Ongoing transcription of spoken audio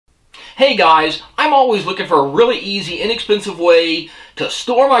Hey guys, I'm always looking for a really easy, inexpensive way to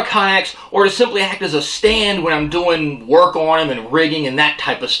store my kayaks or to simply act as a stand when I'm doing work on them and rigging and that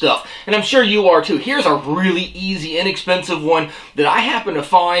type of stuff. And I'm sure you are too. Here's a really easy, inexpensive one that I happen to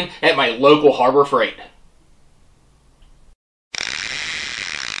find at my local Harbor Freight.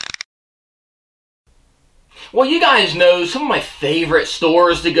 Well, you guys know some of my favorite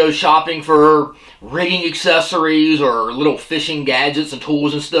stores to go shopping for rigging accessories or little fishing gadgets and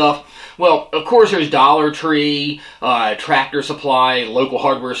tools and stuff. Well, of course, there's Dollar Tree, Tractor Supply, local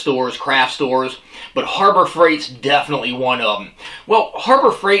hardware stores, craft stores, but Harbor Freight's definitely one of them. Well,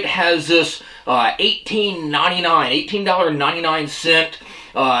 Harbor Freight has this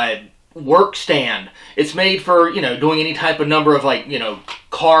 $18.99 work stand. It's made for, doing any type of number of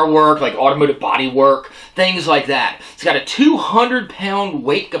car work, like automotive body work, things like that. It's got a 200-pound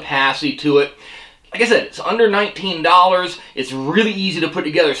weight capacity to it. Like I said, it's under $19. It's really easy to put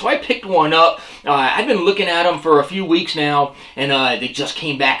together. So I picked one up. I've been looking at them for a few weeks now, and they just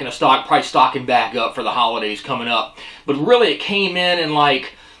came back into stock, probably stocking back up for the holidays coming up. But really, it came in I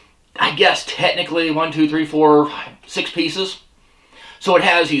guess technically 1, 2, 3, 4, 6 pieces. So it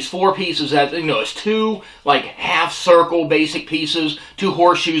has these 4 pieces that, it's 2 half circle basic pieces, 2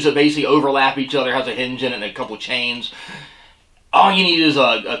 horseshoes that basically overlap each other, has a hinge in it and a couple chains. All you need is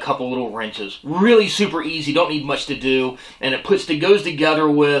a couple little wrenches. Really super easy, don't need much to do. And it goes together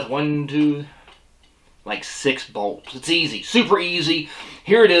with 1, 2, 6 bolts. It's easy, super easy.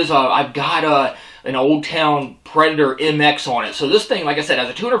 Here it is, I've got an Old Town Predator MX on it. So this thing, like I said, has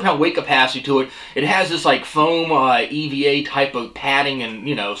a 200-pound weight capacity to it. It has this foam EVA type of padding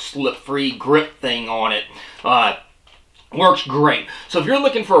and, slip-free grip thing on it. Works great. So if you're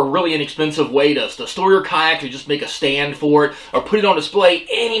looking for a really inexpensive way to store your kayak or just make a stand for it or put it on display,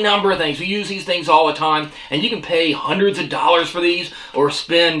 any number of things. We use these things all the time, and you can pay hundreds of dollars for these or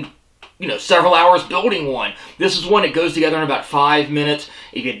spend several hours building one. This is one that goes together in about 5 minutes.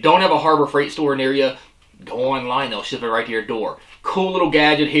 If you don't have a Harbor Freight store near you, go online. They'll ship it right to your door. Cool little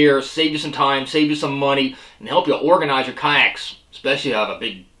gadget here. Save you some time, save you some money, and help you organize your kayaks, especially if you have a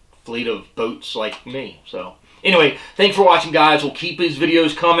big fleet of boats like me. So anyway, thanks for watching, guys. We'll keep these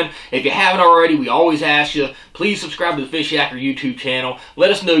videos coming. If you haven't already, we always ask you, please subscribe to the Fishyaker YouTube channel. Let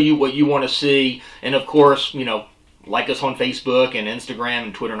us know what you want to see. And of course, like us on Facebook and Instagram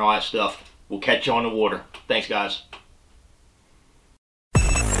and Twitter and all that stuff. We'll catch you on the water. Thanks, guys.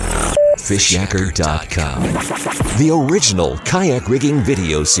 Fishyaker.com, the original kayak rigging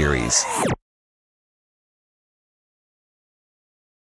video series.